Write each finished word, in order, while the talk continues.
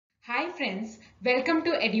Hi friends, welcome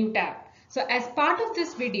to EduTab. So as part of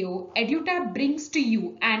this video, EduTab brings to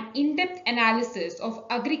you an in-depth analysis of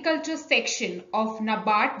agriculture section of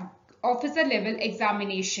NABARD officer level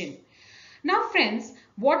examination. Now friends,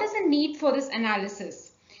 what is the need for this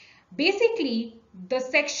analysis? Basically, the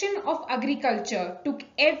section of agriculture took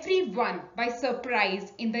everyone by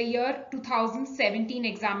surprise in the year 2017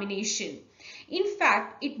 examination. In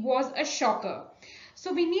fact, it was a shocker.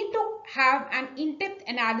 So we need to have an in-depth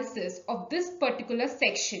analysis of this particular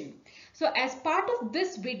section. So as part of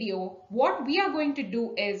this video, what we are going to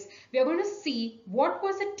do is we are going to see what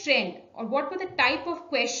was the trend or what were the type of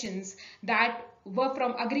questions that were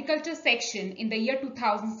from agriculture section in the year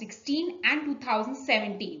 2016 and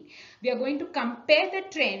 2017. We are going to compare the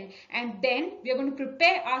trend and then we are going to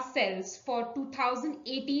prepare ourselves for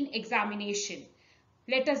 2018 examination.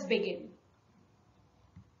 Let us begin.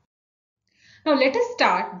 Now let us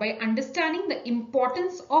start by understanding the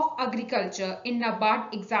importance of agriculture in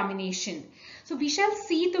NABARD examination. So we shall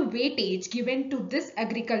see the weightage given to this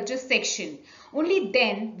agriculture section. Only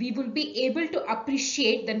then we will be able to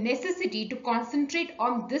appreciate the necessity to concentrate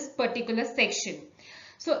on this particular section.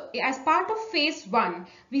 So as part of phase 1,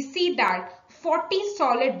 we see that 40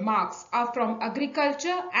 solid marks are from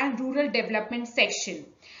agriculture and rural development section.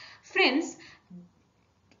 Friends,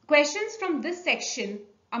 questions from this section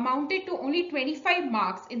amounted to only 25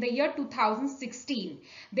 marks in the year 2016.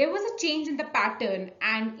 There was a change in the pattern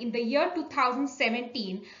and in the year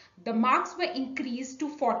 2017, the marks were increased to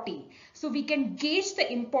 40. So we can gauge the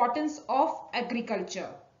importance of agriculture.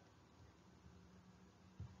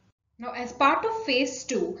 Now as part of phase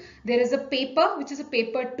 2, there is a paper which is a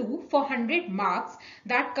paper 2 for 100 marks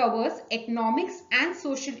that covers economics and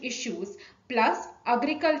social issues plus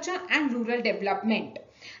agriculture and rural development.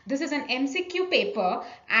 This is an MCQ paper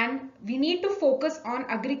and we need to focus on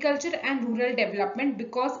agriculture and rural development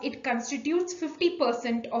because it constitutes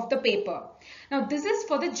 50% of the paper. Now this is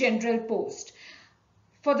for the general post.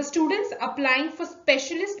 For the students applying for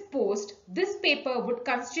specialist post, this paper would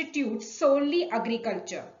constitute solely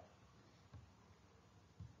agriculture.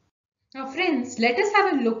 Now friends, let us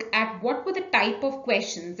have a look at what were the type of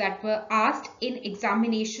questions that were asked in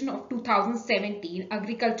examination of 2017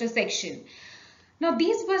 agriculture section. Now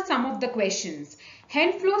these were some of the questions.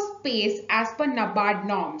 Hen flow space as per NABARD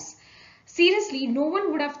norms. Seriously, no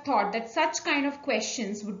one would have thought that such kind of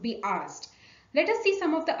questions would be asked. Let us see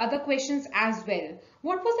some of the other questions as well.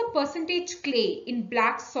 What was the percentage clay in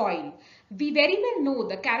black soil? We very well know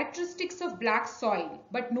the characteristics of black soil,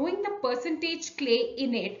 but knowing the percentage clay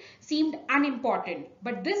in it seemed unimportant.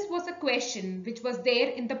 But this was a question which was there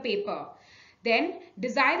in the paper. Then,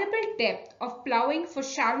 desirable depth of ploughing for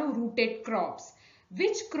shallow rooted crops.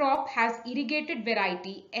 Which crop has irrigated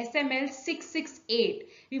variety SML 668?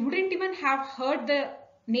 We wouldn't even have heard the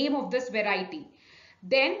name of this variety.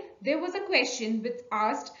 Then there was a question which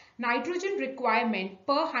asked nitrogen requirement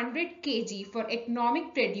per 100 kg for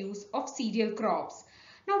economic produce of cereal crops.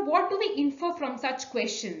 Now what do we infer from such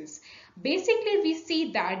questions? Basically we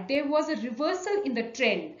see that there was a reversal in the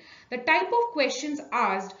trend. The type of questions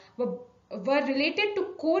asked were related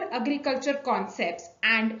to core agriculture concepts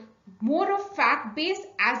and more of fact-based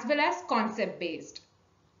as well as concept-based.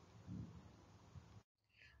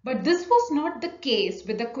 But this was not the case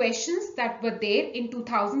with the questions that were there in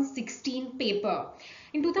 2016 paper.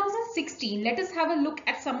 In 2016, let us have a look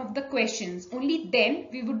at some of the questions. Only then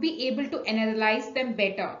we would be able to analyze them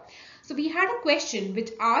better. So we had a question which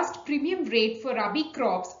asked premium rate for Rabi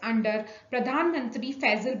crops under Pradhan Mantri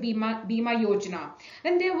Faisal Bima Yojana.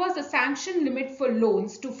 Then there was a sanction limit for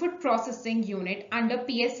loans to food processing unit under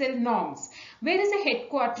PSL norms. Where is the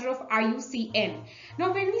headquarter of IUCN?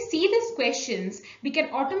 Now when we see these questions, we can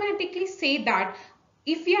automatically say that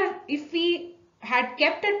if we had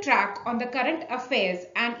kept a track on the current affairs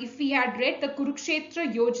and if we had read the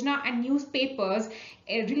Kurukshetra Yojana and newspapers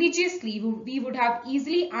religiously, we would have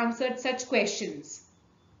easily answered such questions.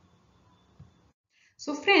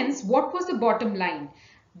 So friends, what was the bottom line?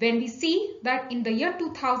 When we see that in the year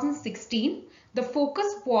 2016, the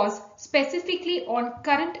focus was specifically on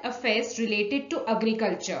current affairs related to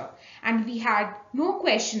agriculture and we had no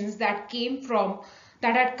questions that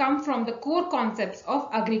had come from the core concepts of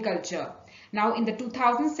agriculture. Now in the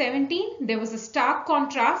 2017, there was a stark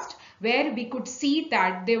contrast where we could see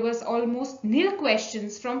that there was almost nil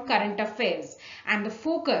questions from current affairs and the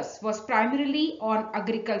focus was primarily on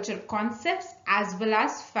agriculture concepts as well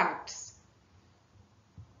as facts.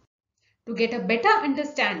 To get a better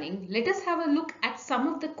understanding, let us have a look at some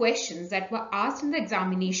of the questions that were asked in the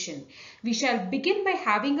examination. We shall begin by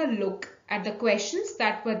having a look at the questions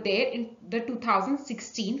that were there in the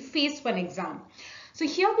 2016 phase 1 exam. So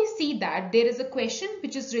here we see that there is a question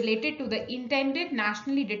which is related to the intended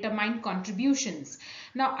nationally determined contributions.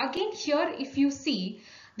 Now again here if you see,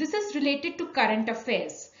 this is related to current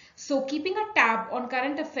affairs. So keeping a tab on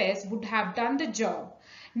current affairs would have done the job.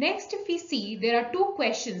 Next, if we see, there are two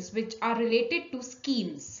questions which are related to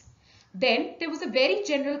schemes. Then there was a very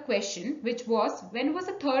general question which was, when was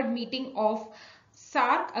the third meeting of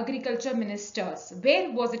SAARC agriculture ministers?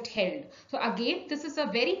 Where was it held? So again, this is a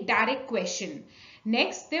very direct question.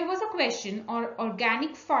 Next, there was a question on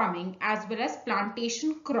organic farming as well as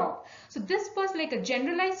plantation crop. So this was like a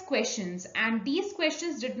generalized questions, and these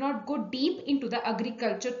questions did not go deep into the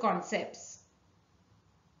agriculture concepts.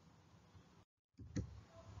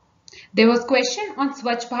 There was question on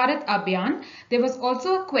Swachh Bharat Abhiyan. There was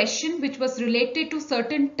also a question which was related to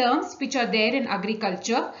certain terms which are there in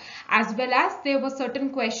agriculture, as well as there were certain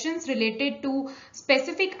questions related to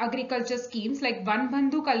specific agriculture schemes like Van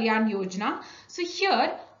Bandhu Kalyan Yojana. So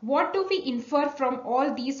here, what do we infer from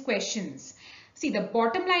all these questions? See, the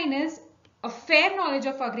bottom line is a fair knowledge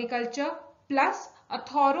of agriculture plus a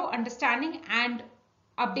thorough understanding and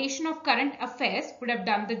updation of current affairs would have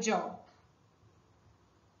done the job.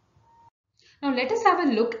 Now let us have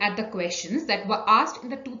a look at the questions that were asked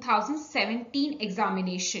in the 2017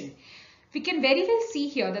 examination. We can very well see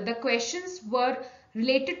here that the questions were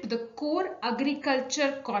related to the core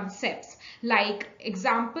agriculture concepts, like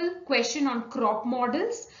example question on crop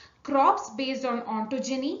models, crops based on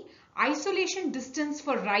ontogeny, isolation distance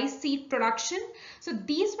for rice seed production. So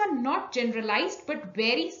these were not generalized but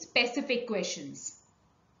very specific questions.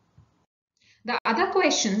 The other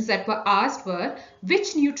questions that were asked were,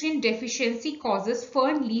 which nutrient deficiency causes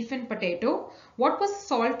fern leaf in potato? What was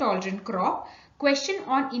salt tolerant crop? Question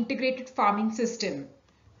on integrated farming system.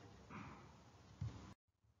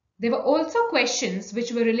 There were also questions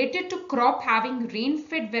which were related to crop having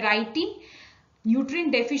rain-fed variety,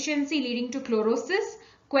 nutrient deficiency leading to chlorosis,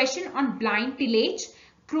 question on blind tillage,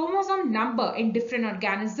 chromosome number in different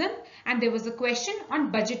organism, and there was a question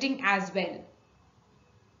on budgeting as well.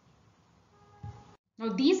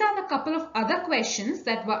 Now these are the couple of other questions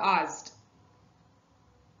that were asked.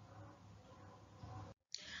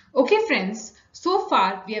 Okay friends, so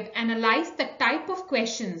far we have analyzed the type of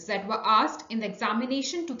questions that were asked in the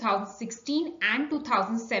examination 2016 and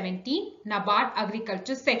 2017 NABARD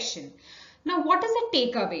Agriculture section. Now what is the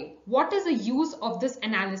takeaway? What is the use of this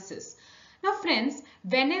analysis? Now friends,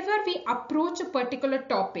 whenever we approach a particular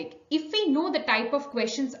topic, if we know the type of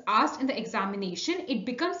questions asked in the examination, it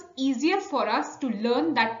becomes easier for us to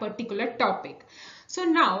learn that particular topic. So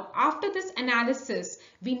now after this analysis,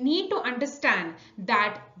 we need to understand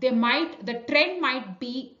that the trend might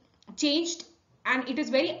be changed and it is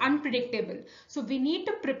very unpredictable. So we need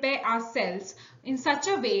to prepare ourselves in such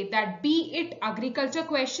a way that be it agriculture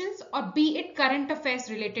questions or be it current affairs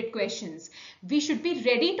related questions, we should be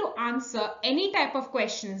ready to answer any type of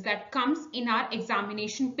questions that comes in our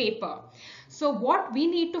examination paper. So what we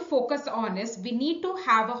need to focus on is we need to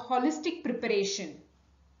have a holistic preparation.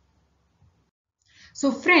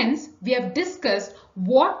 So friends, we have discussed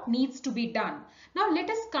what needs to be done. Now let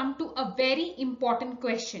us come to a very important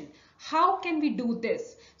question. How can we do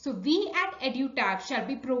this? So we at EduTab shall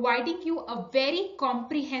be providing you a very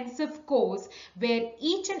comprehensive course where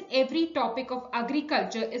each and every topic of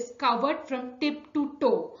agriculture is covered from tip to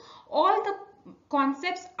toe. All the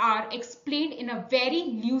concepts are explained in a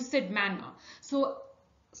very lucid manner. So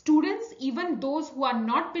students, even those who are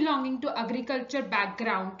not belonging to agriculture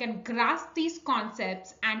background, can grasp these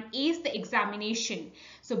concepts and ace the examination.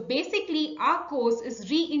 So basically our course is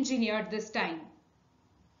re-engineered this time.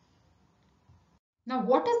 Now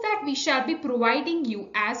what is that we shall be providing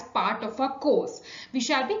you as part of our course? We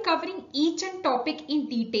shall be covering each and topic in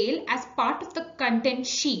detail as part of the content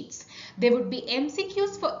sheets. There would be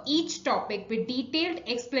MCQs for each topic with detailed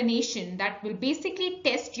explanation that will basically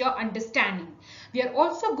test your understanding. We are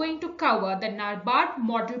also going to cover the NABARD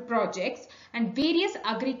model projects and various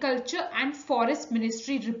agriculture and forest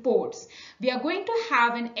ministry reports. We are going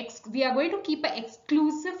to keep an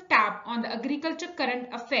exclusive tab on the agriculture current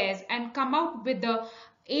affairs and come out with the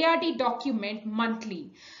ARD document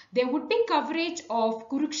monthly. There would be coverage of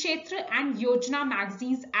Kurukshetra and Yojana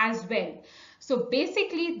magazines as well. So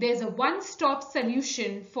basically there's a one-stop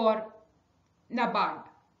solution for NABARD.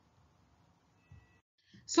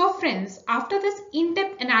 So friends, after this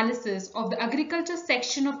in-depth analysis of the agriculture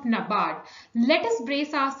section of NABARD, let us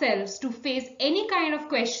brace ourselves to face any kind of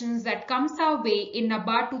questions that comes our way in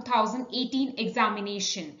NABARD 2018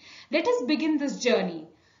 examination. Let us begin this journey.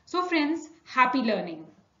 So friends, happy learning.